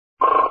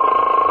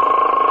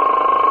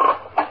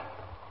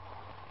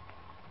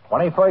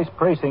21st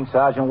Precinct,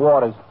 Sergeant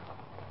Waters.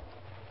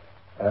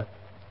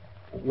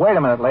 Wait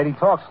a minute, lady.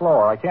 Talk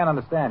slower. I can't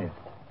understand you.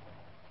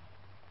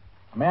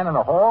 A man in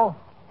the hall?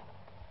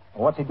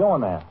 What's he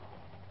doing there?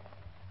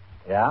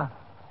 Yeah?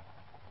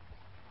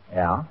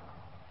 Yeah?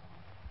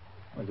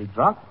 Was he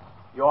drunk?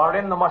 You are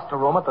in the muster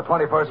room at the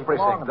 21st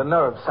Precinct, the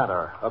nerve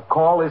center. A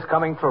call is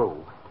coming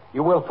through.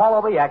 You will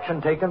follow the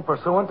action taken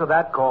pursuant to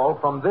that call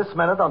from this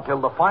minute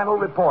until the final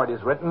report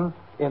is written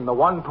in the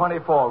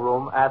 124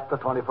 room at the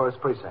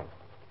 21st Precinct.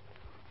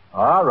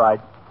 All right.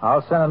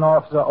 I'll send an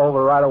officer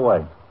over right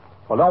away.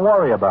 Well, don't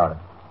worry about it.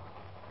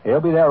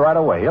 He'll be there right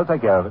away. He'll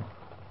take care of it.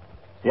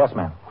 Yes,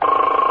 ma'am.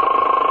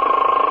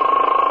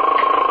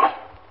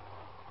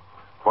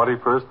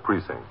 21st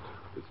Precinct.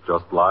 It's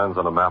just lines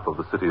on a map of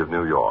the city of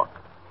New York.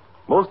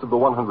 Most of the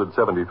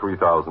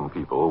 173,000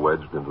 people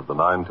wedged into the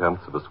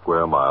 9/10 of a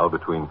square mile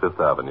between Fifth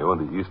Avenue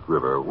and the East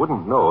River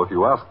wouldn't know if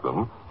you asked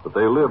them that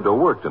they lived or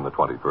worked in the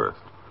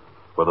 21st.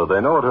 Whether they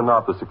know it or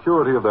not, the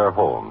security of their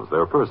homes,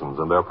 their persons,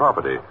 and their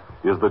property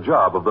is the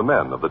job of the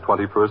men of the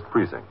 21st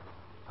Precinct.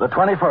 The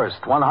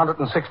 21st,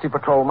 160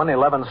 patrolmen,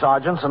 11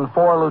 sergeants, and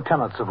 4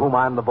 lieutenants, of whom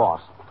I'm the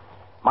boss.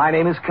 My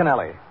name is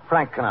Kennelly,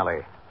 Frank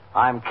Kennelly.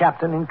 I'm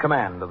captain in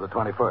command of the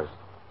 21st.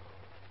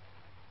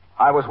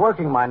 I was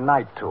working my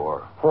night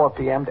tour, 4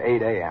 p.m. to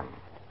 8 a.m.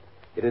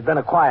 It had been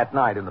a quiet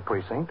night in the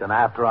precinct, and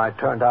after I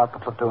turned out the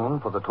platoon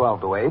for the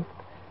 12 to 8,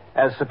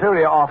 as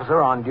superior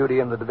officer on duty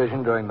in the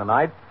division during the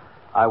night,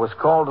 I was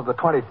called to the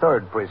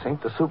 23rd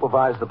Precinct to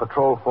supervise the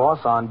patrol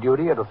force on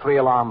duty at a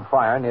 3-alarm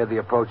fire near the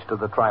approach to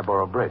the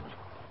Triborough Bridge.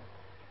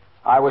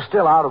 I was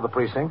still out of the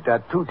precinct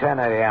at 2:10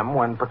 a.m.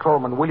 when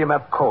Patrolman William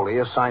F. Coley,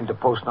 assigned to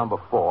post number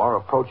 4,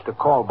 approached a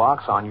call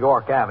box on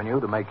York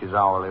Avenue to make his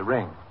hourly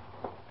ring.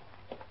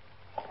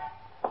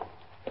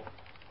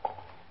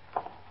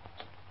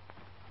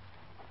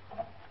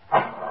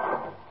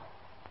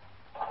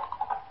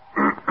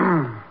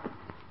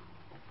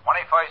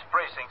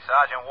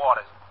 Sergeant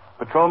Waters.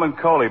 Patrolman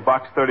Coley,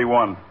 box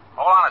 31.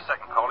 Hold on a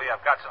second, Coley.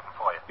 I've got something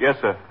for you. Yes,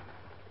 sir.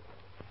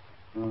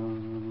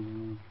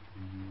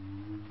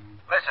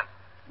 Listen.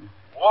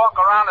 Walk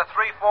around the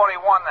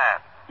 341 there.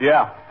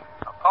 Yeah.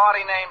 A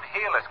party named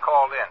Healers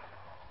called in.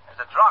 There's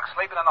a drunk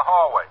sleeping in the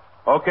hallway.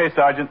 Okay,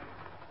 Sergeant.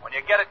 When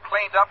you get it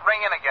cleaned up,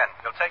 ring in again.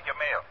 You'll take your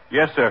meal.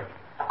 Yes, sir.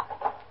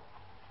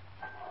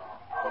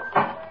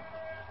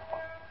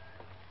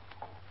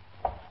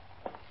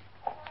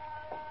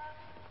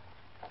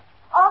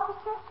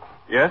 Officer?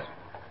 Yes?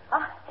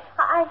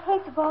 I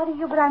hate to bother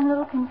you, but I'm a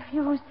little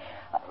confused.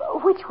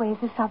 Which way is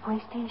the subway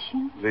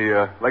station?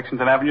 The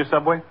Lexington Avenue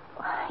subway?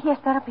 Yes,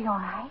 that'll be all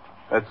right.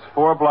 That's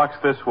 4 blocks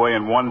this way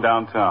and 1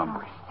 downtown.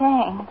 Oh,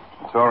 thanks.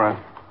 It's all right.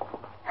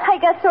 I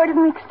got sort of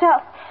mixed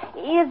up.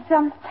 Is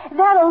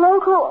that a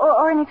local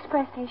or an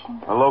express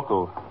station? A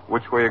local.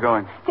 Which way are you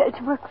going?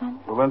 To Brooklyn.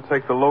 Well, then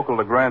take the local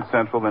to Grand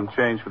Central, then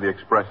change for the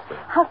express there.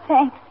 Oh,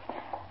 thanks.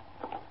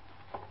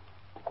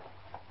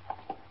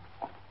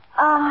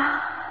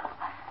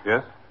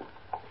 Yes?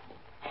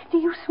 Do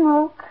you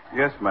smoke?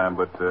 Yes, ma'am,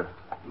 but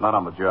not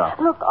on the job.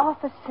 Look,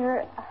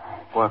 officer.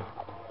 What?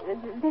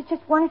 There's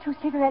just 1 or 2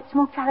 cigarettes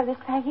smoked out of this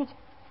package.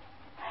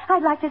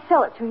 I'd like to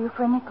sell it to you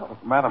for a nickel.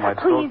 Madam, I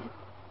Please.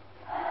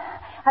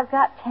 I've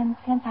got 10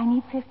 cents. I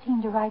need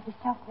 15 to ride the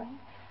subway.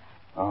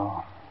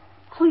 Oh.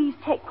 Please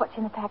take what's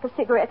in the pack of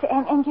cigarettes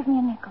and give me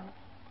a nickel.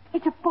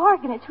 It's a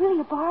bargain. It's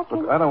really a bargain.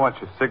 Look, I don't want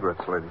your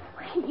cigarettes, lady.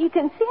 You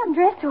can see I'm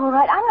dressed all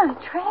right. I'm not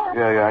a tramp.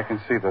 Yeah, I can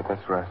see that.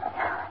 That's right.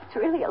 It's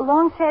really a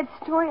long, sad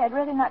story. I'd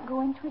rather not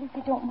go into it if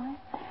you don't mind.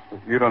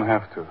 You don't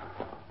have to.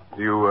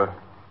 You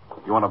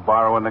want to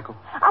borrow a nickel?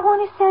 I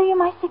want to sell you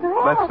my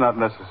cigarettes. That's not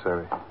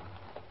necessary.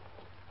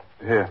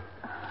 Here.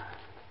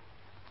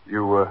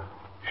 You,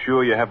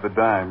 sure you have the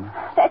dime?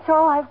 That's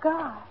all I've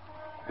got.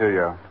 Here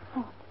you are.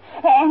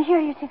 And here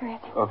are your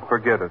cigarettes. Oh,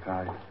 forget it.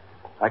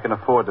 I can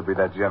afford to be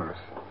that generous.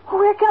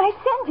 Where can I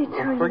send it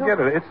to you? Forget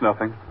it. It's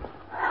nothing.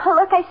 Oh,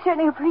 look, I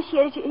certainly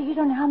appreciate it. You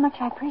don't know how much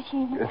I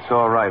appreciate it. It's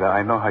all right.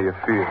 I know how you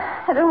feel.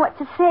 I don't know what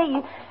to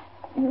say.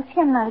 You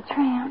see, I'm not a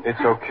tramp. It's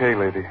okay,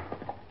 lady.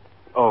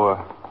 Oh,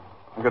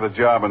 I've got a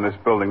job in this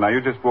building. Now, you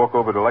just walk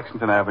over to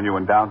Lexington Avenue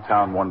in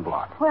downtown 1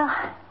 block. Well,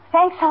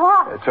 thanks a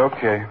lot. It's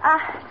okay.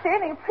 I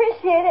certainly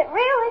appreciate it,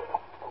 really.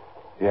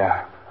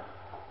 Yeah.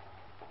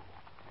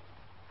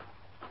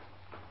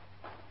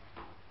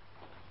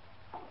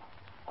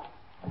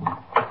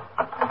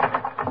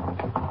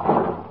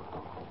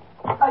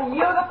 Are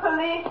you the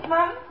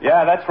policeman?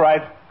 Yeah, that's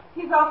right.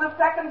 He's on the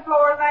 2nd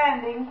floor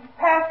landing,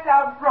 passed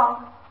out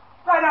drunk,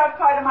 right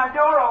outside of my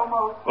door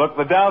almost. Look,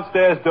 the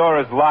downstairs door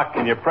is locked.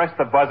 Can you press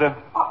the buzzer?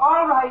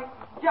 All right.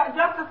 Just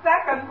a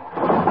second.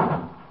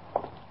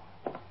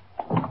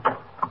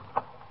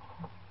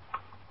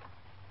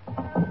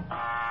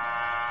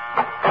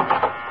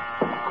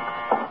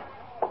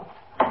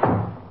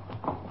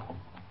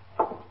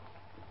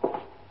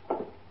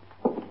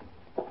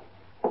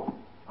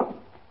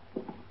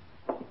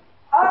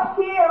 Up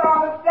here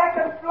on the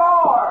 2nd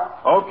floor.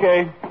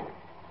 Okay.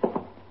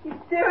 He's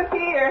still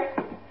here.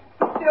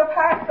 He's still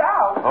passed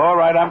out. All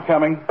right, I'm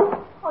coming.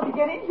 Oh, How did he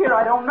get in here?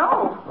 I don't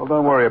know. Well,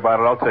 don't worry about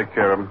it. I'll take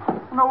care of him.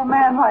 An old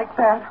man like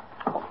that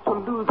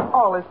will lose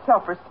all his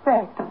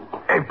self-respect.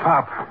 Hey,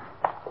 Pop.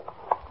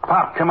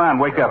 Pop, come on,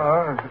 wake up.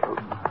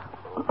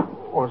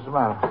 What's the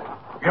matter?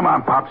 Come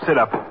on, Pop, sit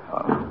up.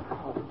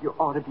 You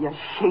ought to be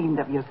ashamed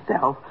of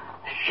yourself.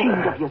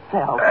 Ashamed of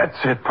yourself. That's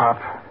it,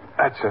 Pop.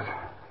 That's it.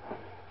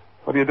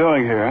 What are you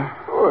doing here?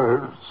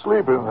 Oh,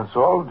 sleeping, that's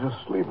all. Just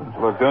sleeping.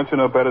 Look, don't you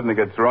know better than to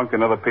get drunk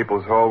in other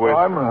people's hallways?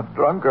 I'm not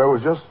drunk. I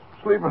was just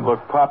sleeping.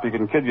 Look, Pop, you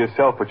can kid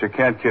yourself, but you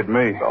can't kid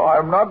me. No,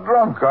 I'm not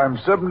drunk. I'm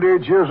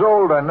 78 years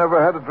old. I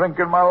never had a drink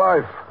in my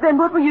life. Then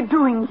what were you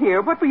doing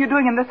here? What were you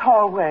doing in this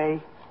hallway?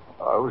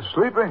 I was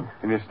sleeping.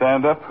 Can you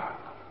stand up?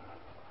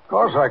 Of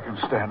course I can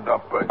stand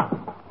up, but...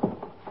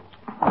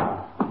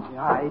 The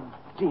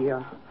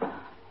idea.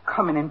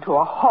 Coming into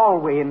a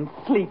hallway and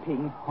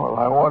sleeping. Well,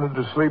 I wanted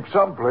to sleep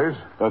someplace.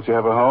 Don't you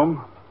have a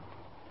home?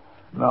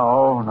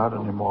 No, not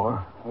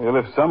anymore. You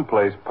live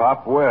someplace,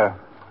 Pop. Where?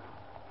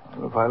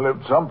 If I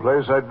lived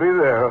someplace, I'd be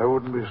there. I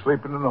wouldn't be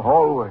sleeping in the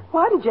hallway.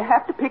 Why did you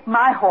have to pick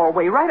my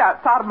hallway right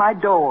outside of my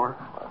door?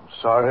 I'm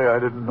sorry. I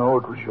didn't know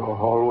it was your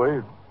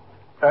hallway.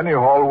 Any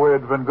hallway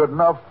had been good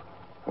enough.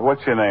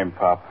 What's your name,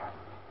 Pop?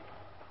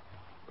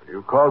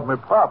 You called me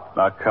Pop.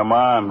 Now, come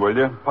on, will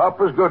you? Pop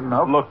is good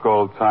enough. Look,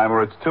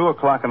 old-timer, it's 2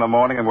 o'clock in the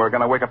morning, and we're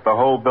going to wake up the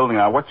whole building.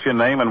 Now, what's your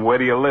name, and where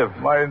do you live?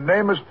 My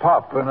name is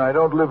Pop, and I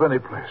don't live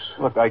anyplace.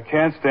 Look, I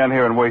can't stand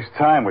here and waste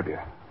time with you.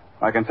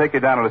 I can take you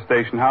down to the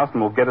station house,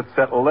 and we'll get it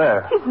settled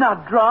there. He's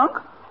not drunk.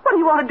 What do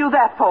you want to do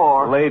that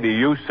for? Lady,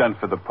 you sent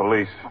for the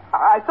police.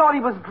 I thought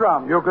he was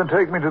drunk. You can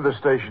take me to the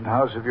station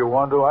house if you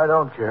want to. I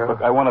don't care.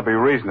 Look, I want to be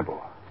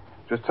reasonable.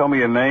 Just tell me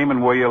your name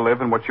and where you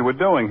live and what you were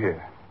doing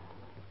here.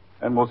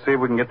 And we'll see if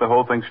we can get the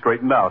whole thing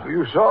straightened out.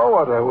 You saw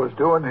what I was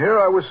doing here.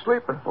 I was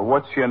sleeping. Well,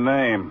 what's your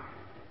name?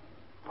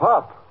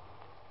 Pop.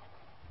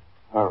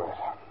 All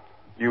right.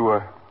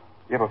 You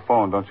have a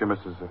phone, don't you,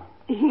 Mrs.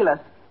 Heelis.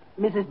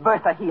 Mrs.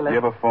 Bertha Heelis.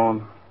 You have a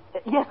phone?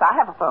 Yes, I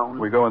have a phone.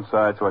 We go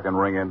inside so I can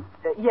ring in.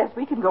 Yes,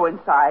 we can go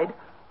inside.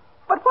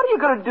 But what are you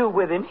going to do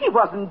with him? He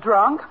wasn't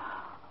drunk.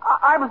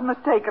 I was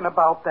mistaken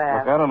about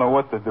that. Look, I don't know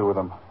what to do with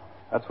him.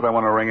 That's what I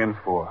want to ring in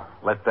for.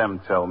 Let them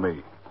tell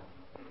me.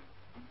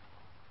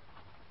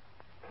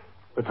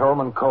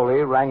 Patrolman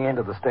Coley rang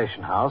into the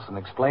station house and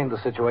explained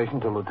the situation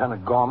to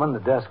Lieutenant Gorman, the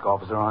desk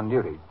officer on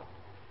duty.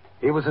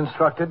 He was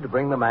instructed to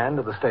bring the man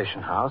to the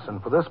station house,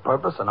 and for this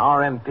purpose, an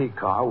RMP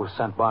car was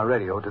sent by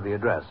radio to the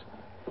address.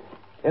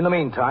 In the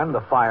meantime,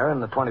 the fire in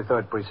the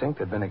 23rd precinct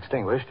had been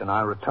extinguished, and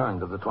I returned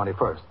to the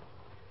 21st.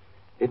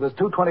 It was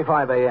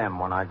 2:25 a.m.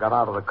 when I got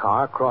out of the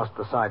car, crossed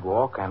the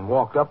sidewalk, and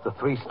walked up the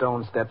 3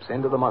 stone steps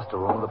into the muster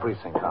room of the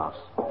precinct house.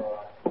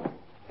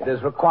 It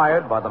is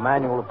required by the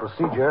manual of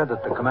procedure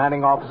that the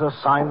commanding officer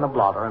sign the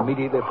blotter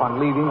immediately upon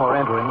leaving or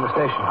entering the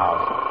station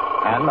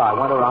house, and I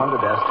went around the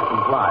desk to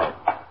comply.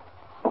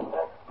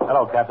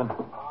 Hello, Captain.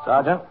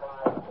 Sergeant?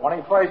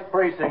 21st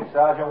Precinct,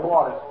 Sergeant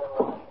Waters.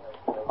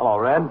 Hello,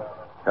 Red.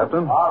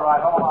 Captain? All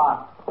right, hold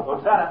on.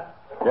 Lieutenant,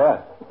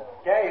 Yeah.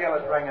 Cahill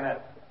is ringing in.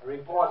 He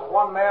reports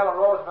one male at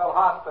Roosevelt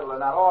Hospital in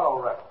that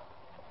auto wreck.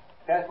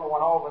 Kessler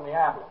went over in the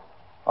ambulance.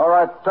 All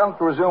right, tell him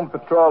to resume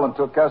patrol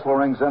until Kessler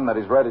rings in that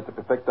he's ready to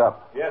be picked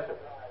up. Yes, sir.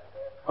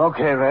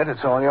 Okay, Red,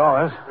 it's all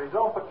yours.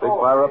 Resume Big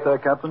patrol. fire up there,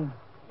 Captain?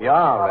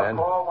 Yeah, Red.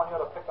 Call when you're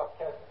to pick up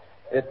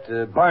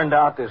Kessler. It burned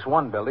out this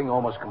one building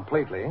almost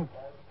completely.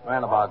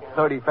 Ran about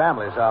 30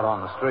 families out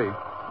on the street.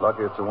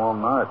 Lucky it's a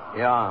warm night.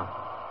 Yeah.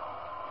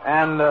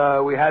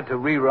 And we had to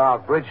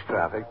reroute bridge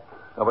traffic.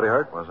 Nobody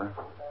hurt, was there?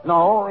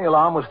 No, the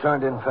alarm was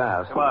turned in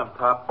fast. Come on,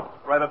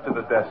 Pop. Right up to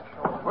the desk.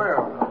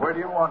 Where do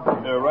you want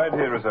me? Right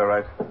here is all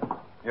right.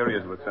 Here he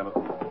is, Lieutenant.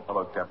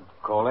 Hello, Captain.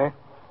 Coley?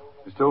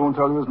 You still won't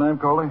tell you his name,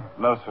 Coley?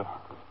 No, sir.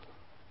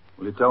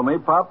 Will you tell me,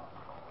 Pop?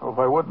 Well, if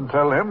I wouldn't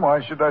tell him,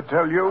 why should I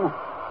tell you?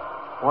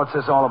 What's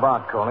this all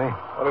about, Coley?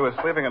 Well, he was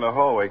sleeping in the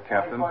hallway,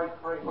 Captain.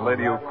 The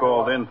lady who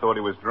called in thought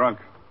he was drunk.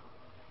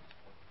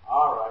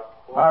 All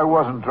right. I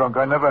wasn't drunk.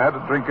 I never had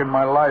a drink in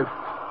my life.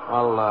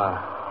 Well,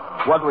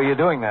 what were you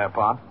doing there,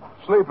 Pop?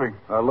 Sleeping.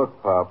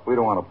 Look, Pop, we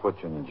don't want to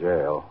put you in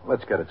jail.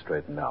 Let's get it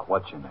straightened out.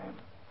 What's your name?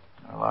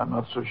 Well, I'm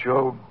not so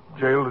sure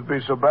jail would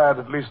be so bad.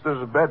 At least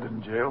there's a bed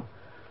in jail.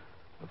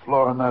 The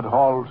floor in that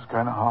hall is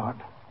kind of hard.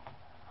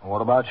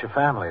 What about your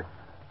family?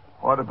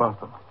 What about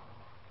them?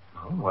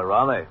 Where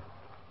are they?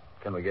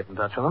 Can we get in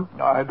touch with them?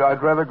 I'd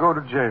rather go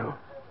to jail.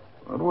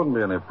 Well, it wouldn't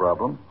be any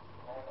problem.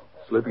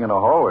 Sleeping in a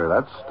hallway,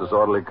 that's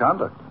disorderly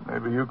conduct.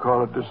 Maybe you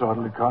call it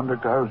disorderly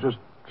conduct. I was just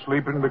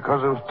sleeping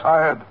because I was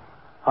tired.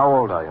 How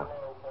old are you?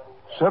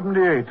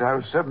 78. I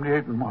was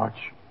 78 in March.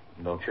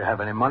 Don't you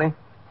have any money?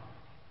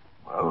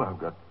 Well, I've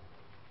got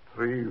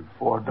 $3,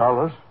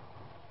 $4.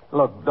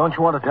 Look, don't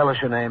you want to tell us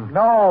your name?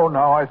 No,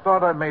 I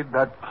thought I made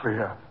that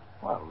clear.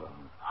 Well,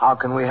 how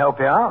can we help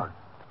you out?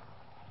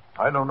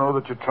 I don't know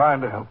that you're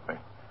trying to help me.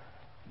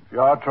 If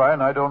you are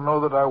trying, I don't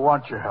know that I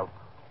want your help.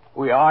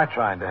 We are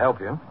trying to help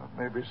you.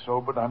 Maybe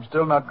so, but I'm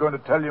still not going to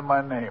tell you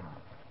my name.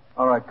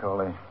 All right,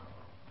 Coley.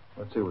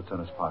 Let's see what's in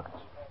his pockets.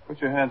 Put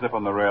your hands up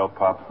on the rail,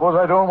 Pop. Suppose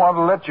I don't want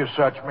to let you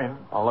search me.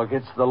 Oh, look,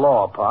 it's the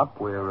law, Pop.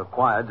 We're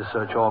required to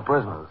search all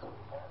prisoners.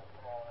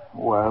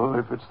 Well,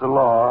 if it's the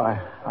law,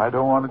 I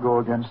don't want to go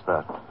against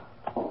that.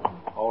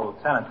 Oh,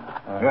 Lieutenant.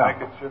 Yeah.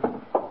 Take it,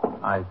 sir.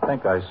 I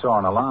think I saw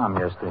an alarm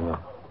yesterday. A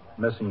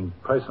missing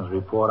persons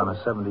report on a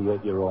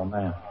 78-year-old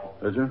man.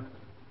 Did you?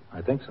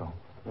 I think so.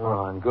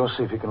 All right, go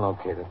see if you can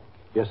locate it.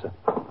 Yes, sir.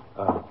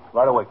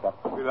 Right away,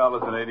 Captain.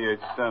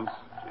 $3.88.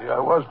 Gee, I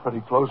was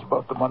pretty close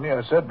about the money.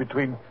 I said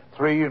between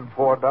 $3 and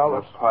 $4.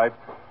 A pipe,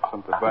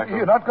 some tobacco.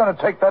 You're not going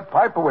to take that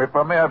pipe away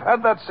from me. I've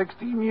had that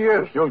 16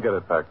 years. You'll get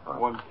it back, Pop.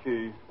 One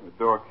key, a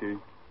door key.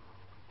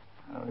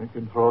 You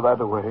can throw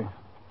that away.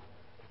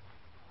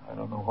 I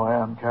don't know why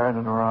I'm carrying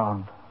it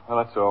around.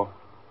 Well, that's all.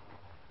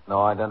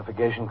 No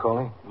identification,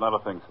 Coley? Not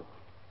a thing, sir.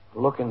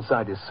 Look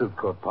inside his suit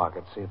coat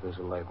pocket, see if there's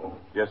a label.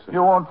 Yes, sir.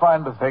 You won't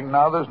find the thing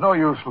now. There's no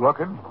use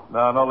looking.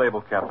 No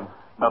label, Captain.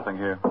 Nothing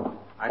here.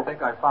 I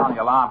think I found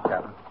the alarm,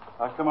 Captain.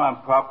 Now, come on,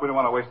 Pop. We don't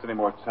want to waste any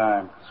more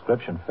time.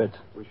 Description fits.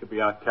 We should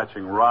be out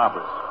catching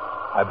robbers.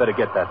 I better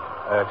get that.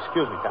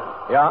 Excuse me,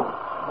 Captain.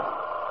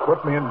 Yeah?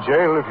 Put me in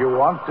jail if you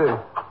want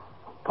to.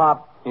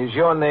 Pop, is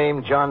your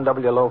name John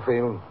W.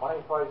 Lowfield?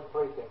 21st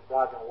Precinct,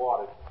 Sergeant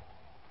Waters.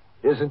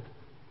 Is it?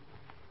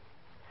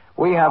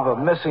 We have a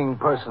missing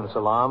persons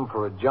alarm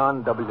for a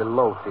John W.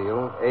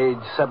 Lowfield,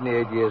 age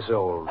 78 years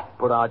old,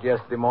 put out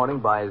yesterday morning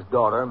by his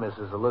daughter,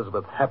 Mrs.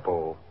 Elizabeth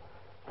Heppel,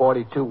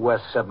 42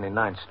 West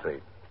 79th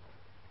Street.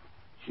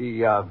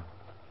 She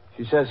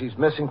says he's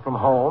missing from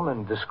home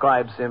and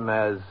describes him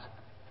as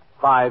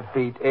 5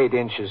 feet 8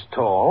 inches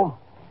tall,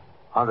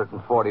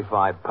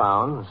 145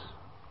 pounds,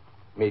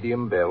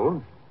 medium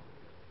build,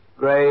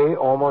 gray,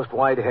 almost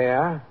white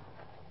hair,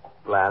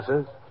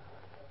 glasses,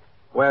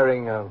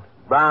 wearing a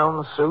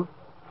brown suit,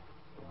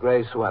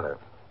 gray sweater.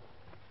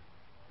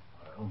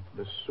 Well,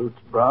 this suit's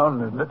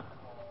brown, isn't it?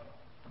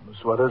 And the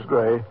sweater's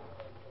gray.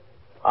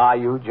 Are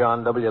you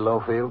John W.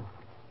 Lowfield?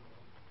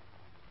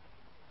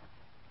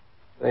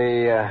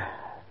 The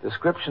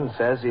description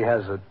says he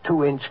has a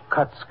 2-inch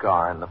cut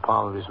scar in the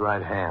palm of his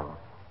right hand.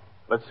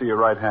 Let's see your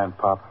right hand,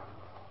 Pop.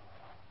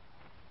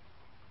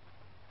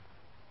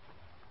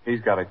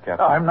 He's got it,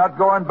 Captain. I'm not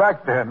going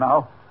back there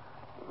now.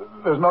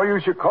 There's no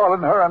use you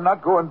calling her. I'm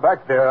not going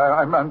back there.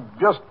 I'm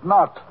just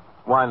not.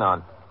 Why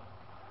not?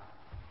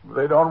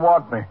 They don't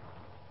want me.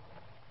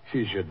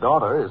 She's your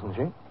daughter, isn't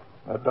she?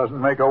 That doesn't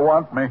make her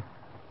want me.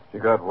 She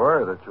got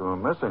word that you were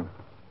missing.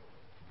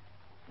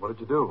 What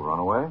did you do? Run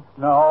away?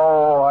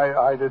 No,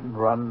 I didn't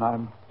run.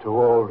 I'm too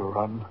old to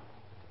run.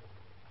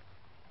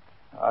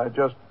 I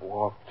just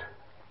walked.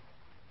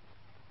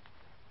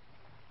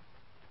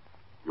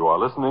 You are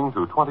listening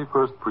to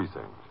 21st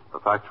Precinct, a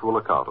factual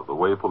account of the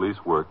way police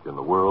work in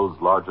the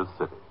world's largest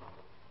city.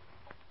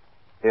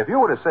 If you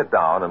were to sit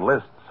down and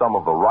list some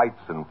of the rights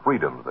and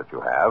freedoms that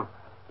you have,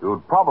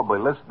 you'd probably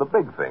list the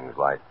big things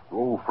like,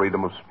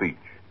 freedom of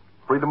speech,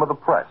 freedom of the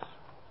press,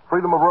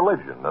 freedom of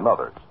religion, and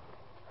others.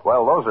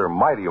 Well, those are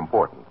mighty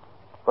important.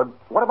 But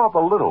what about the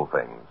little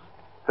things?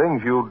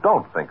 Things you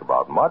don't think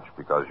about much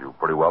because you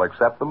pretty well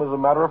accept them as a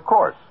matter of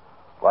course,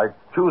 like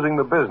choosing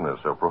the business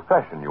or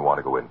profession you want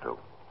to go into.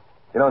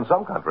 You know, in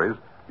some countries,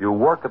 you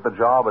work at the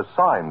job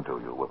assigned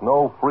to you with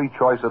no free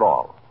choice at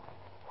all.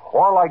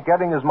 Or like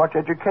getting as much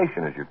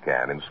education as you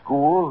can in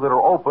schools that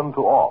are open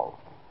to all.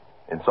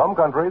 In some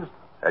countries,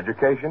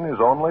 education is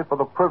only for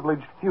the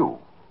privileged few.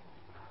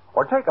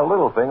 Or take a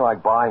little thing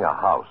like buying a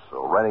house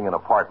or renting an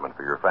apartment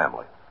for your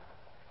family.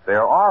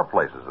 There are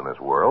places in this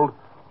world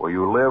where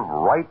you live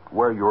right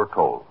where you're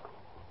told.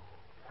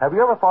 Have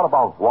you ever thought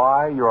about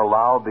why you're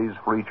allowed these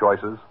free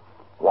choices?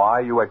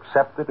 Why you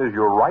accept it as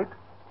your right?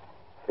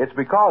 It's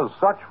because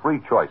such free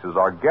choices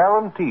are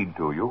guaranteed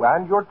to you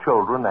and your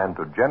children and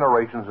to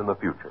generations in the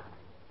future.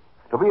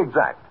 To be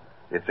exact,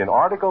 it's in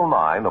Article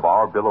 9 of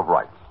our Bill of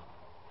Rights.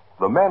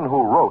 The men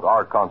who wrote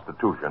our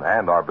Constitution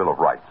and our Bill of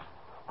Rights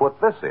put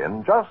this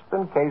in just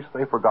in case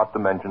they forgot to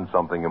mention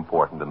something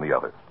important in the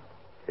others.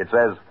 It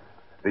says,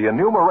 the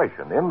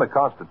enumeration in the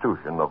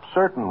Constitution of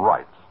certain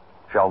rights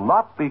shall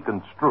not be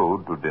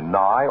construed to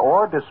deny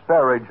or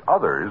disparage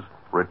others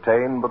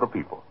retained by the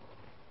people.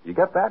 You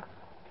get that?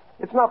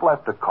 It's not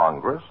left to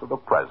Congress or the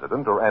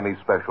President or any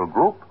special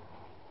group.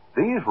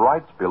 These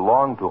rights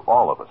belong to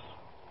all of us,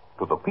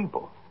 to the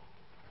people.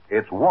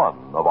 It's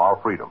one of our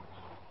freedoms.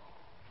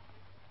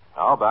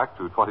 Now back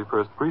to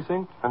 21st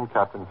Precinct and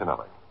Captain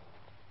Kennelly.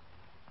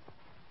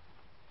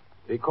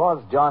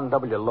 Because John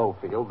W.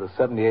 Lowfield, the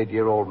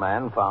 78-year-old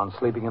man found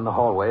sleeping in the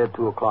hallway at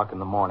 2 o'clock in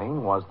the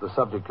morning, was the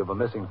subject of a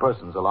missing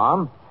persons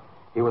alarm,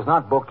 he was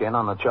not booked in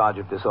on the charge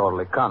of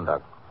disorderly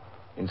conduct.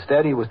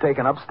 Instead, he was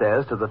taken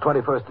upstairs to the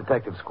 21st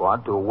Detective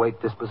Squad to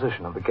await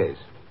disposition of the case.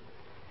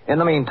 In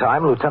the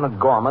meantime, Lieutenant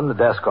Gorman, the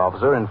desk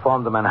officer,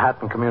 informed the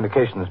Manhattan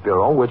Communications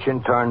Bureau, which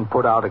in turn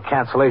put out a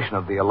cancellation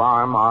of the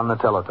alarm on the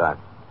teletype.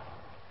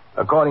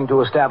 According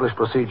to established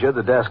procedure,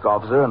 the desk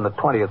officer in the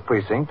 20th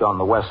Precinct on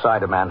the west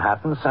side of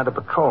Manhattan sent a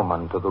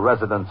patrolman to the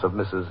residence of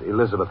Mrs.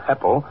 Elizabeth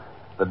Heppel,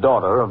 the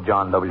daughter of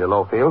John W.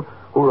 Lowfield,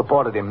 who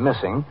reported him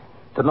missing,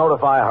 to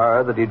notify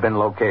her that he'd been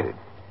located.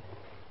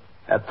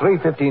 At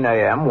 3:15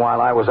 a.m.,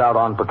 while I was out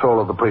on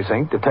patrol of the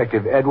precinct,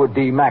 Detective Edward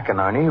D.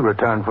 McInerney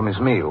returned from his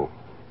meal.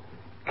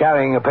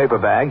 Carrying a paper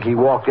bag, he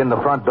walked in the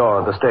front door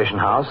of the station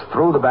house,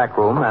 through the back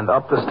room, and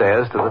up the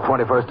stairs to the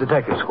 21st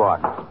Detective Squad.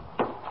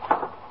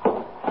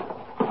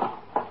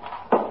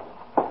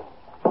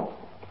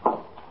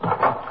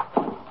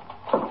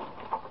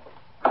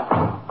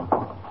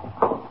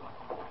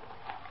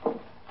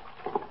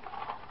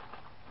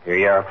 Here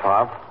you are,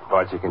 Pop.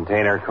 Bought you a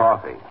container of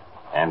coffee.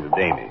 And a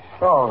Danish.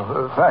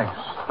 Oh, thanks.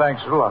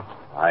 Thanks a lot.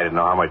 I didn't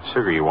know how much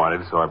sugar you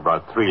wanted, so I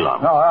brought 3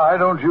 lumps. No, I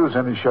don't use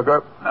any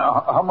sugar.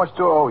 Now, how much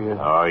do I owe you?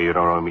 Oh, you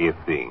don't owe me a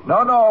thing.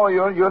 No,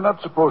 you're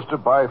not supposed to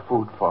buy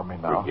food for me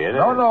now. Forget it.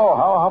 No,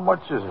 how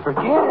much is it?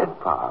 Forget it,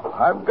 Pop.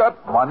 I've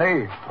got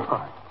money.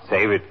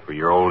 Save it for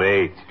your old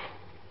age.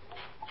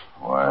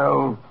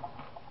 Well,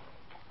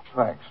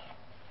 thanks.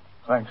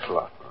 Thanks a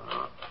lot.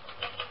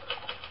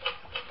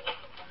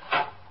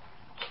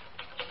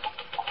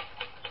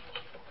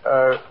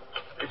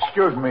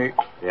 Excuse me.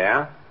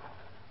 Yeah?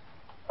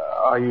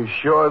 Are you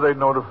sure they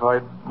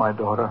notified my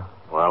daughter?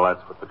 Well,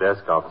 that's what the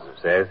desk officer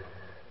says.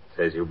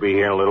 Says you'll be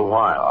here in a little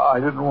while.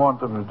 I didn't want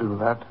them to do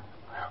that.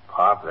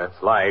 Pop,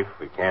 that's life.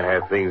 We can't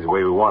have things the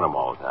way we want them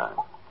all the time.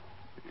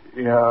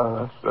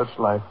 Yeah, that's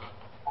life.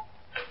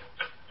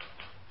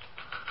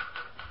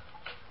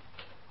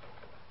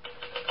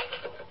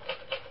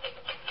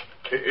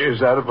 Is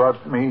that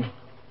about me?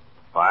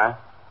 What?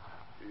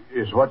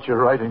 Is what you're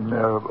writing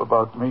there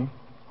about me?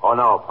 Oh,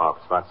 no, Pop.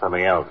 It's about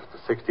something else.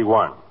 It's a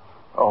 61.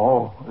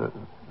 Oh,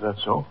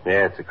 that's so?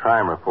 Yeah, it's a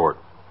crime report.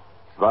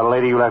 It's about a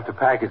lady who left a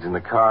package in the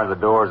car and the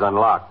door's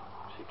unlocked.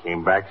 She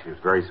came back. She was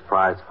very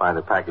surprised to find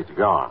the package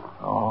gone.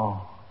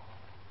 Oh.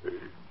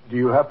 Do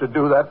you have to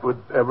do that with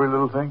every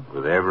little thing?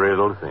 With every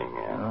little thing,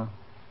 yeah.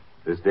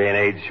 This day and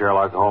age,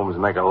 Sherlock Holmes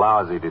make a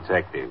lousy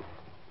detective.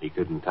 He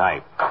couldn't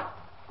type.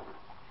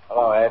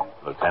 Hello, Ed.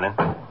 Lieutenant?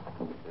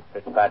 Did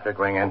Fitzpatrick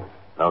ring in?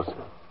 No, sir.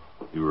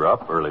 You were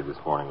up early this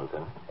morning,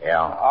 Lieutenant.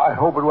 Yeah. I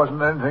hope it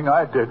wasn't anything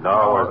I did.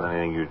 No, it wasn't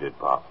anything you did,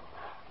 Pop.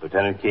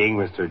 Lieutenant King,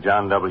 Mr.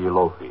 John W.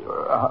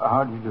 Lofield.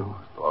 How do you do?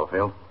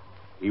 Lofield?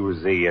 He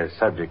was the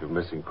subject of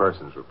missing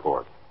persons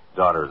report.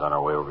 Daughter's on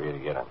her way over here to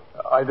get him.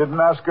 I didn't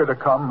ask her to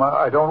come.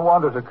 I don't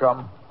want her to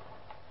come.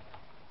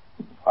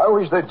 I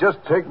wish they'd just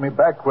take me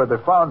back where they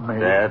found me.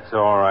 That's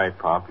all right,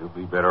 Pop. You'll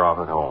be better off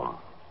at home.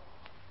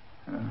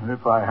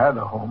 If I had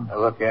a home.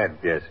 Look, Ed.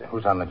 Yes, sir.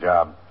 Who's on the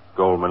job?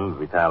 Goldman,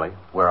 Vitale.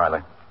 Where are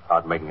they?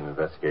 Out making an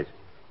investigation.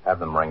 Have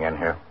them ring in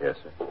here. Yes,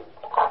 sir.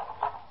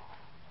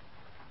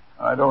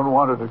 I don't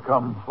want her to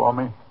come for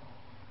me.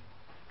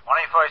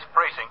 21st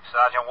Precinct,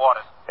 Sergeant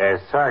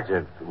Waters.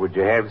 Sergeant, would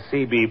you have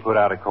CB put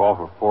out a call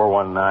for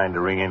 419 to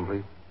ring in,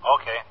 please?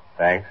 Okay.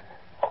 Thanks.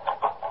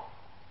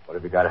 What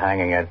have you got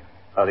hanging, Ed?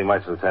 Nothing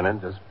much,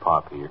 Lieutenant. Just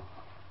Pop here.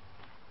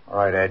 All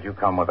right, Ed, you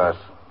come with us.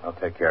 I'll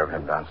take care of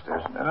him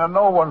downstairs.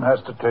 No one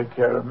has to take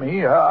care of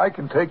me. I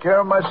can take care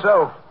of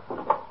myself.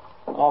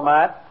 Oh,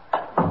 Matt.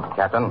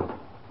 Captain?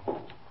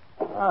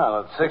 Well,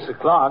 at 6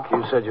 o'clock,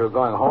 you said you were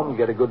going home and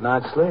get a good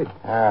night's sleep.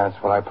 Yeah,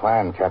 that's what I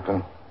planned,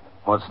 Captain.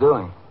 What's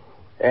doing?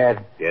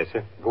 Ed. Yes,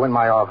 sir. Go in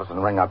my office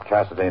and ring up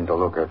Cassidy and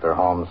DeLuca at their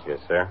homes. Yes,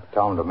 sir.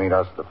 Tell them to meet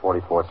us at the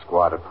 44th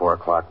Squad at 4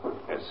 o'clock.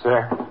 Yes,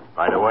 sir.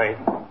 Right away.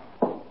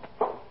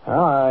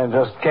 Well, I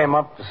just came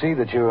up to see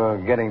that you were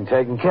getting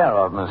taken care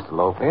of, Mr.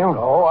 Lofield.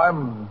 Oh,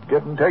 I'm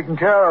getting taken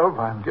care of.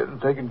 I'm getting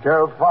taken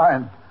care of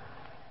fine.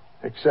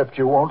 Except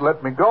you won't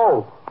let me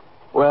go.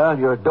 Well,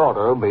 your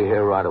daughter will be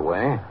here right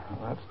away.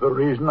 That's the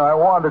reason I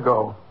want to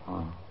go.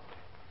 Oh.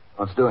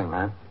 What's doing,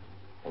 man?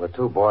 Well, the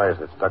 2 boys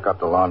that stuck up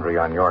the laundry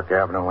on York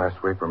Avenue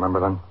last week,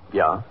 remember them?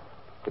 Yeah.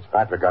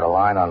 Fitzpatrick got a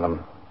line on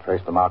them,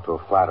 traced them out to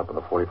a flat up on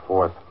the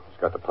 44th. He's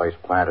got the place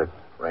planted.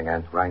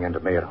 Rang into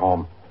me at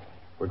home.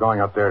 We're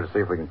going up there to see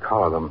if we can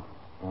collar them.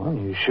 Well,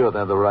 you sure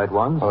they're the right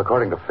ones? Well,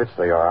 according to Fitz,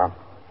 they are.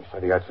 He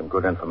said he had some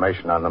good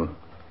information on them.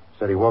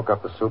 Said he woke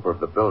up the super of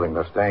the building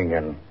they're staying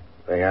in.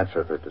 They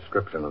answer the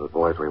description of the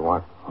boys we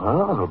want.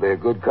 Well, it'll be a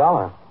good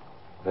collar.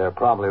 They're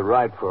probably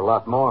right for a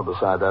lot more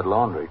beside that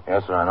laundry.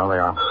 Yes, sir, I know they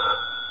are.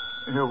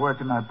 Here, where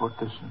can I put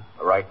this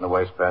in? Right in the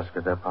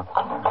wastebasket there,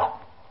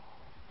 Pop.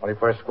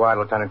 21st Squad,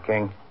 Lieutenant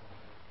King.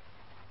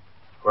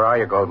 Where are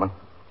you, Goldman?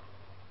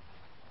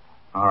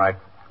 All right.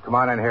 Come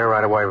on in here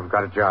right away. We've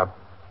got a job.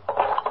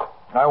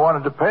 I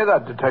wanted to pay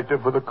that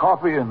detective for the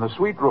coffee and the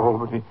sweet roll,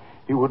 but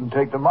he wouldn't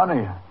take the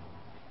money.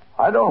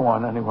 I don't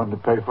want anyone to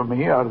pay for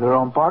me out of their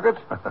own pocket.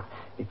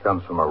 He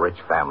comes from a rich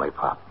family,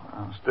 Pop.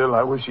 Still,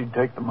 I wish he'd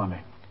take the money.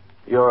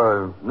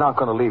 You're not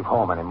going to leave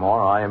home anymore,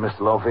 are you, Mr.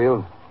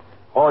 Lofield?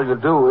 All you'll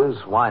do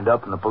is wind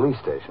up in the police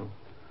station.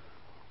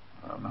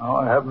 No,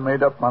 I haven't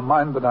made up my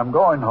mind that I'm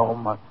going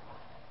home.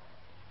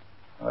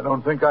 I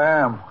don't think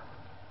I am.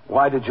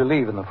 Why did you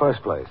leave in the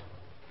first place?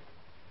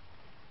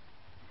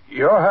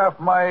 You're half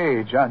my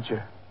age, aren't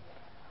you?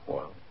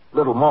 Well,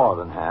 little more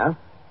than half.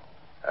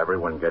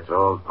 Everyone gets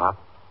old, Pop.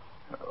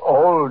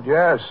 Old,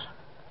 yes.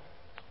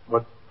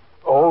 But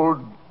old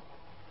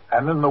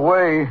and in the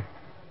way,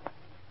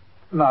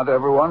 not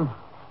everyone.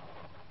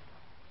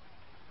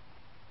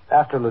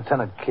 After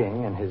Lieutenant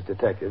King and his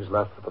detectives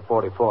left for the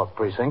 44th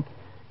precinct,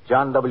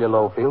 John W.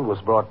 Lowfield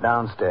was brought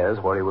downstairs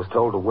where he was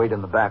told to wait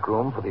in the back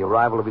room for the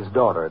arrival of his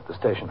daughter at the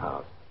station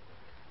house.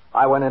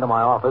 I went into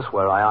my office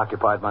where I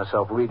occupied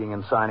myself reading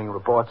and signing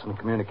reports and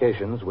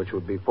communications which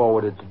would be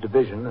forwarded to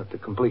division at the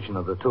completion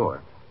of the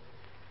tour.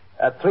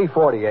 At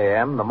 3:40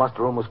 a.m., the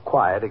muster room was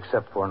quiet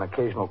except for an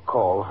occasional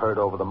call heard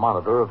over the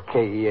monitor of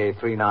KEA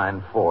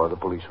 394, the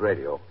police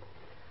radio.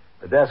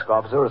 The desk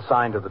officer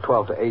assigned to the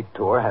 12 to 8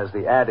 tour has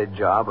the added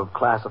job of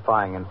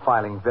classifying and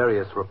filing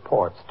various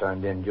reports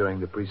turned in during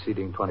the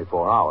preceding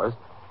 24 hours,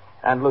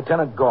 and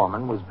Lieutenant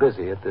Gorman was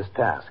busy at this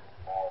task.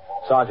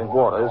 Sergeant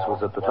Waters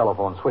was at the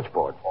telephone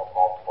switchboard.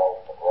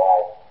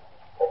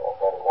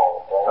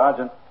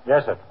 Sergeant.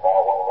 Yes, sir.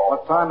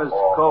 What time is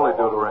Coley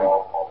due to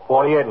ring?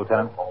 48,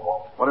 Lieutenant.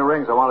 When he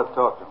rings, I want to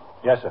talk to him.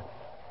 Yes, sir.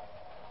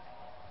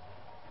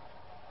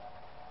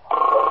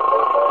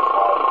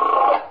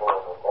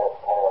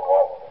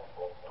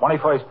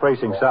 "21st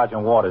Precinct,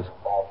 Sergeant Waters."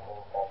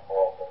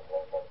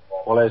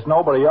 Well, there's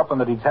nobody up in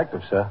the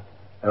detectives, sir.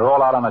 They're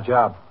all out on a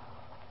job.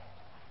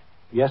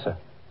 Yes, sir.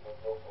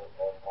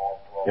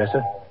 Yes,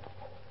 sir.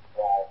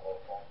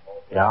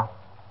 Yeah?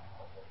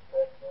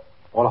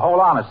 Well, hold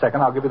on a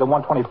second. I'll give you the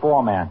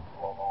 124 man.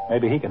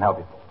 Maybe he can help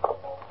you.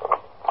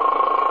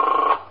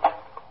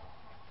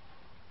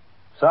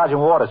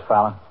 Sergeant Waters,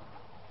 Fallon.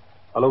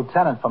 A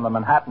lieutenant from the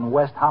Manhattan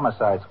West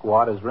Homicide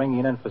Squad is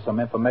ringing in for some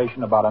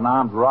information about an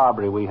armed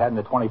robbery we had in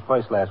the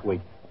 21st last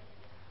week.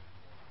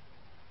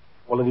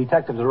 Well, the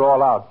detectives are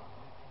all out.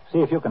 See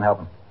if you can help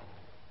them.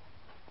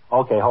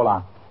 Okay, hold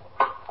on.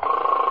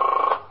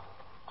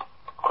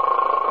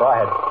 Go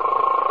ahead.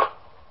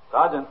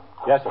 Sergeant.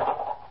 Yes, sir.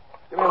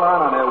 Give me a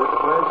line on there, would you,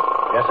 please?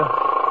 Yes,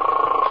 sir.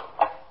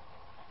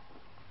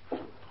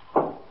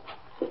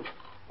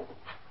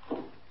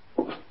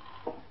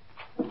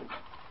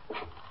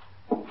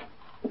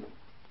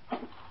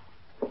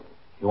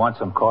 You want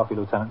some coffee,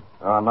 Lieutenant?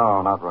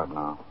 No, not right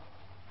now.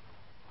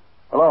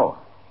 Hello.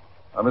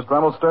 Mr.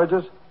 Emil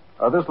Sturgis?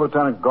 This is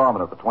Lieutenant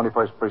Gorman of the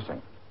 21st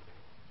Precinct.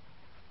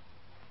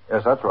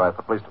 Yes, that's right,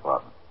 the police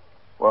department.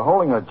 We're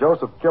holding a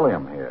Joseph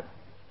Gilliam here.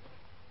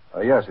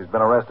 Yes, he's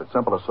been arrested.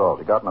 Simple assault.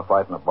 He got in a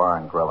fight in a bar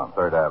and grill on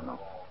 3rd Avenue.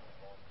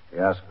 He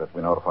asked that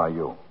we notify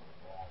you.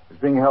 He's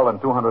being held on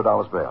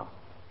 $200 bail.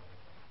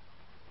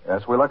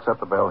 Yes, we'll accept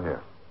the bail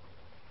here.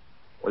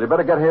 Well, you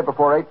better get here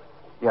before 8.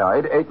 Yeah,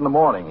 8 in the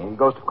morning. He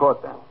goes to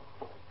court then.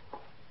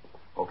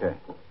 Okay.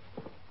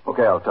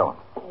 Okay, I'll tell him.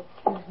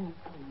 Excuse me,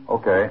 please.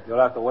 Okay. You'll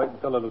have to wait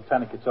until the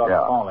lieutenant gets off the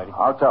phone, lady.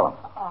 I'll tell him.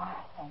 Oh,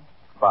 thanks.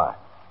 Bye.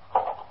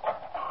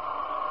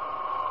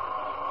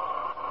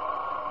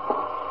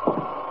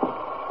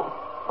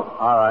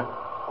 All right.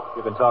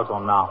 You can talk to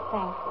him now.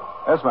 Thanks.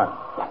 Yes, ma'am.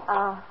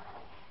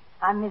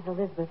 I'm Miss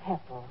Elizabeth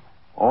Heffel.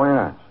 Oh,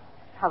 yes.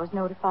 I was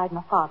notified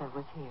my father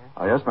was here.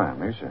 Oh, yes,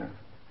 ma'am. He's here.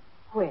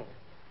 Where?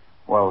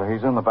 Well,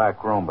 he's in the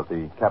back room, but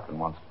the captain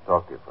wants to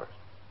talk to you first.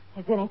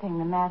 Is anything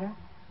the matter?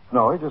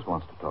 No, he just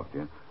wants to talk to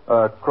you.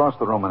 Cross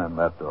the room and in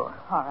that door.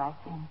 All right,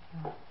 thank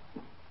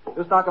you.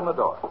 Just knock on the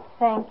door.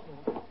 Thank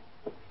you.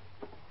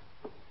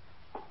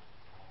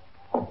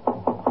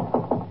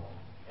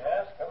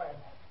 Yes, come in.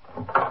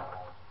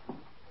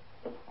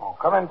 Oh,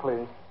 come in,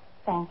 please.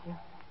 Thank you.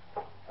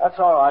 That's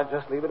all right.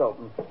 Just leave it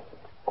open.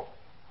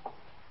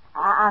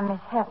 I'm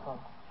Miss Heffel.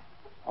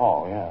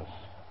 Oh, yes.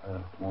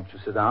 Won't you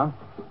sit down?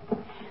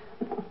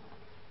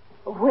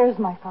 Where's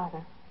my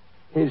father?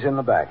 He's in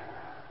the back.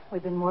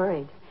 We've been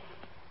worried.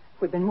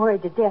 We've been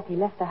worried to death. He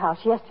left the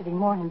house yesterday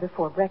morning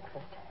before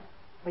breakfast.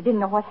 We didn't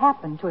know what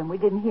happened to him. We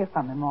didn't hear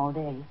from him all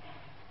day.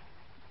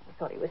 We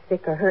thought he was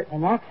sick or hurt in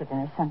an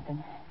accident or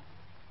something.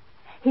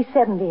 He's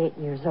 78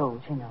 years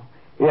old, you know.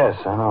 Yes,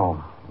 I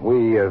know.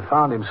 We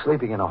found him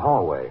sleeping in a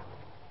hallway.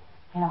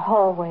 In a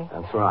hallway?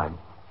 That's right.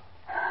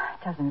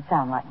 It doesn't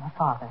sound like my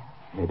father.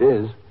 It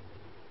is.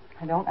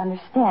 I don't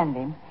understand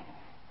him.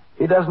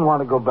 He doesn't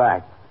want to go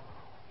back.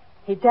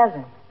 He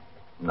doesn't?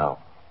 No.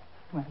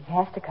 Well, he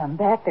has to come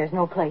back. There's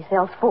no place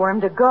else for him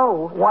to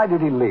go. Why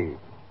did he leave?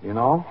 You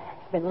know?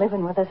 He's been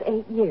living with us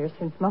 8 years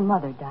since my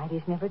mother died.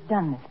 He's never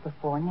done this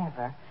before,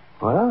 never.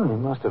 Well, he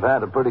must have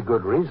had a pretty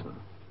good reason.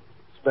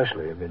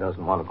 Especially if he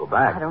doesn't want to go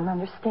back. I don't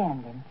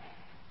understand him.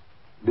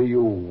 Do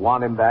you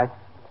want him back?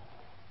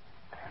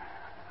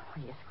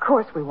 Well, yes, of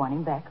course we want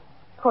him back.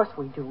 Of course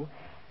we do.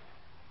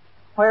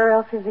 Where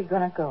else is he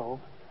going to go?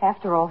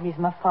 After all, he's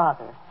my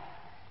father.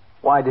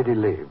 Why did he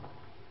leave?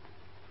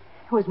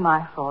 It was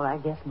my fault, I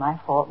guess. My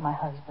fault, my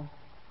husband.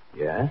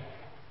 Yeah?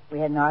 We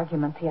had an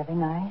argument the other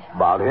night.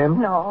 About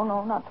him? No,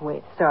 not the way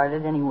it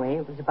started anyway.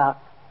 It was about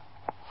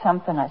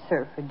something I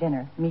served for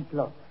dinner,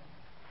 meatloaf.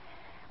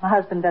 My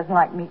husband doesn't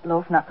like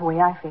meatloaf, not the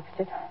way I fixed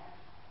it.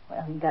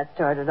 Well, he got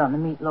started on the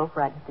meatloaf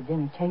right at the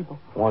dinner table.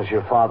 Was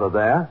your father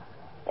there?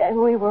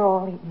 We were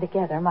all eating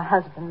together, my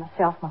husband,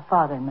 myself, my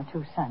father, and my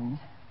 2 sons.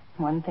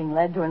 One thing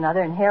led to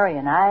another, and Harry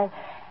and I...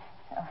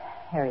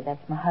 Harry,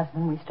 that's my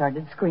husband, we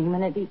started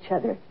screaming at each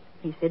other.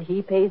 He said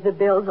he pays the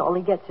bills, all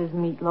he gets is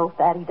meatloaf,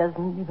 that he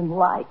doesn't even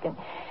like. And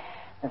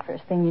The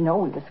first thing you know,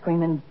 we were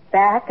screaming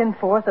back and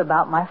forth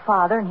about my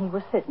father, and he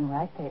was sitting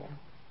right there.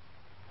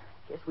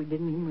 Guess we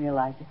didn't even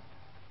realize it.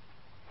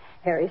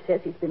 Harry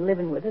says he's been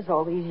living with us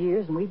all these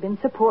years, and we've been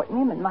supporting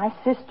him, and my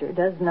sister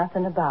does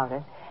nothing about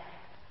it.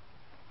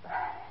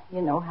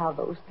 You know how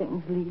those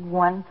things lead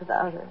one to the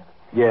other.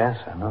 Yes,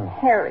 I know.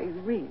 Harry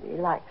really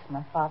likes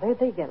my father.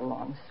 They get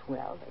along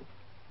swell.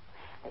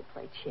 They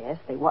play chess.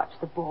 They watch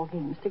the ball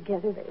games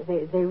together.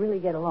 They really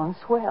get along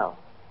swell.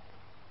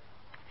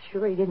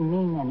 Sure, he didn't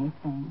mean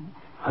anything.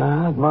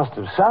 It must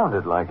have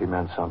sounded like he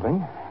meant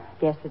something.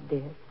 Guess it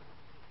did.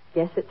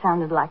 Guess it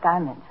sounded like I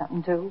meant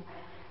something, too.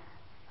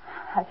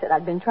 I said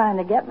I'd been trying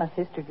to get my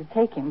sister to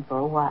take him for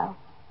a while.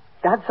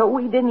 Got so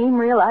we didn't even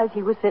realize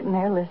he was sitting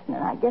there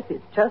listening. I guess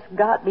it's just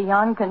got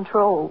beyond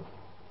control.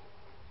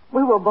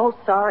 We were both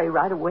sorry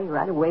right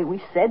away.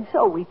 We said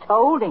so. We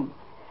told him.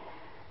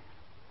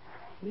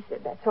 He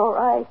said, that's all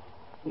right.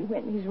 He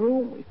went in his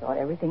room. We thought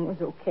everything was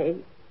okay.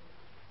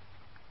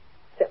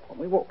 Except when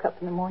we woke up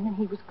in the morning,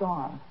 he was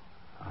gone.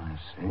 I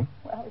see.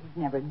 Well,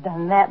 he'd never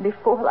done that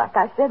before. Like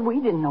I said, we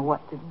didn't know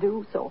what to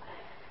do, so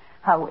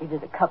I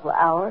waited a couple of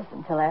hours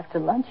until after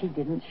lunch. He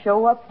didn't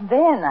show up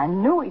then. I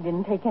knew he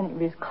didn't take any of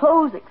his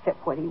clothes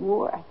except what he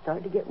wore. I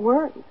started to get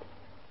worried.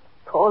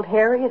 Called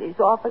Harry at his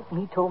office, and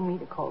he told me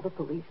to call the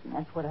police, and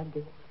that's what I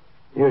did.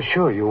 You're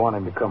sure you want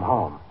him to come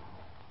home?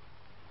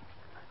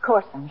 Of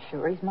course I'm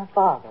sure. He's my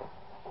father.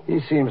 He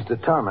seems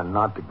determined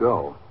not to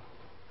go.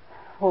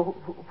 Well,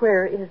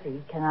 where is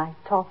he? Can I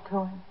talk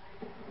to him?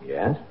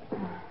 Yes?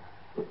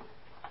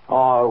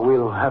 Oh,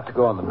 we'll have to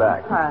go in the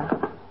back.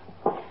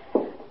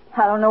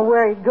 I don't know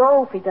where he'd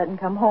go if he doesn't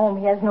come home.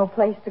 He has no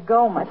place to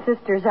go. My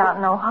sister's out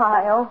in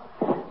Ohio.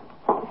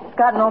 He's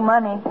got no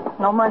money.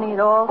 No money at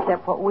all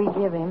except what we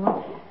give him.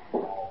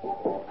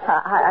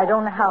 I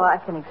don't know how I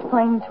can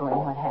explain to him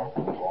what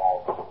happened.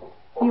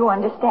 You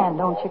understand,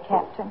 don't you,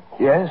 Captain?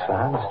 Yes,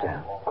 I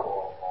understand.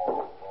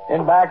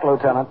 In back,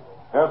 Lieutenant.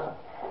 Yes, sir.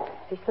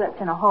 If he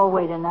slept in a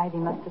hallway tonight, he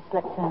must have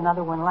slept in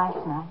another one last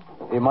night.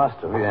 He must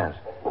have, yes.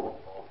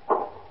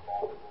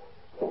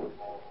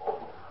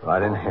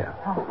 Right in here.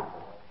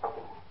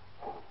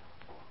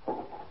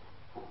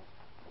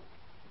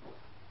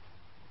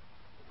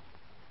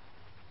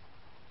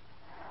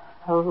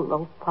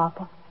 Hello,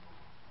 Papa.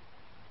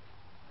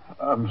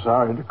 I'm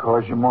sorry to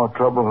cause you more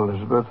trouble,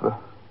 Elizabeth.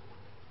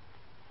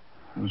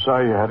 I'm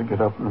sorry you had to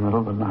get up in the middle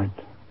of the night.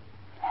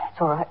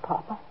 It's all right,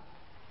 Papa.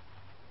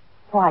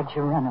 Why'd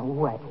you run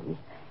away?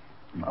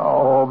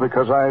 Oh,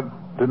 because I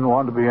didn't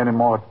want to be any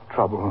more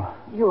trouble.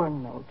 You're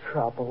no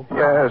trouble,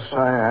 Papa. Yes,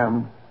 I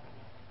am.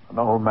 An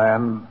old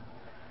man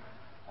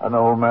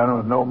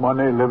with no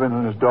money, living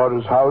in his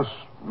daughter's house,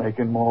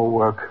 making more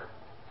work,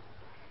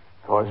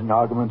 causing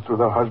arguments with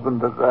her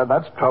husband.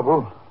 That's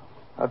trouble.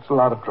 That's a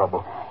lot of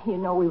trouble. You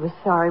know, we were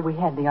sorry we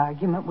had the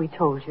argument. We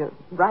told you.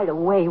 Right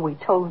away, we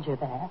told you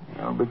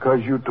that.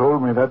 Because you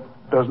told me, that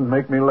doesn't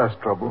make me less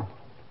trouble.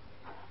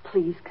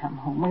 Please come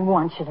home. We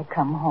want you to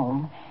come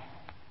home.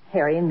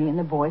 Harry and me and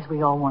the boys,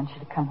 we all want you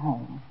to come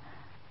home.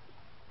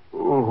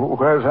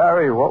 Where's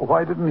Harry?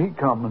 Why didn't he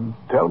come and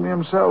tell me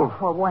himself?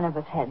 Well, one of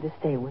us had to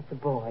stay with the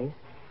boys.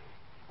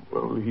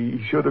 Well,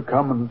 he should have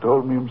come and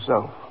told me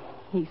himself.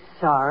 He's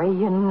sorry.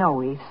 You know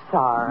he's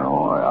sorry.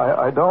 No,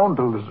 I don't,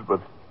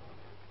 Elizabeth.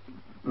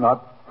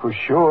 Not for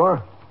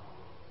sure.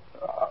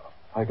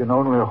 I can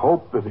only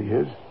hope that he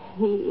is.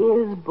 He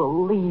is,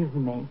 believe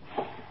me.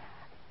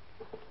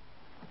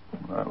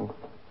 Well,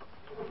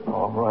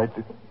 all right.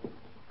 If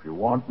you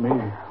want me.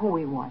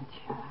 We want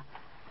you.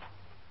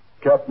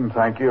 Captain,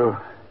 thank you.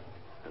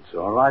 That's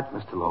all right,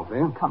 Mr.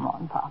 Lofield. Come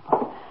on,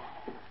 Papa.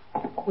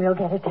 We'll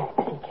get a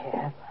taxi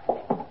cab.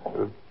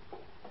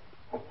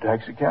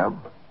 Taxi cab?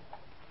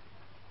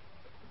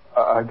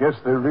 I guess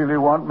they really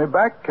want me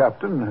back,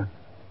 Captain.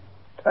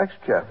 Taxi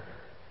cab.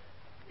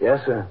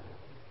 Yes, sir.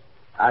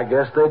 I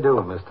guess they do,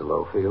 Mr.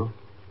 Lofield.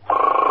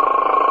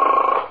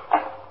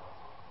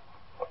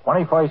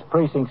 21st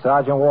Precinct,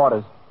 Sergeant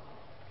Waters.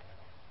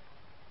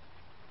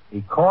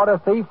 He caught a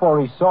thief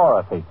or he saw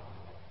a thief?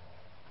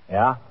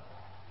 Yeah?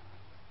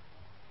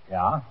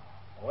 Yeah?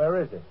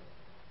 Where is it?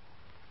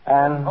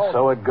 And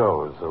so it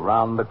goes,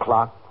 around the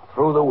clock,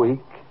 through the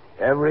week,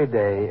 every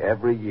day,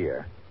 every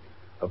year.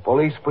 A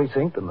police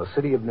precinct in the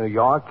city of New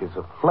York is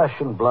a flesh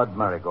and blood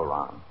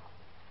merry-go-round.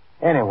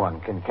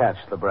 Anyone can catch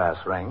the brass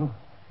ring.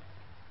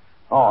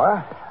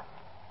 Or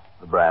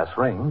the brass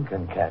ring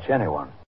can catch anyone.